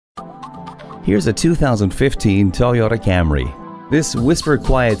Here's a 2015 Toyota Camry. This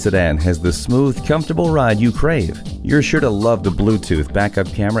whisper-quiet sedan has the smooth, comfortable ride you crave. You're sure to love the Bluetooth backup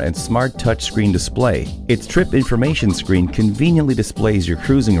camera and smart touchscreen display. Its trip information screen conveniently displays your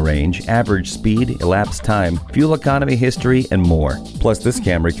cruising range, average speed, elapsed time, fuel economy history, and more. Plus, this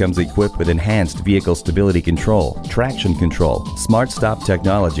Camry comes equipped with enhanced vehicle stability control, traction control, smart stop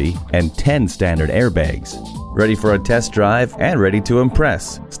technology, and 10 standard airbags. Ready for a test drive and ready to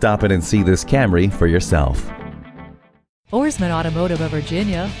impress? Stop in and see this Camry for yourself. Ourisman Automotive of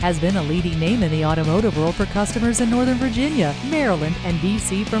Virginia has been a leading name in the automotive world for customers in Northern Virginia, Maryland, and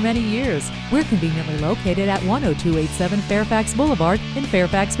D.C. for many years. We're conveniently located at 10287 Fairfax Boulevard in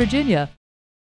Fairfax, Virginia.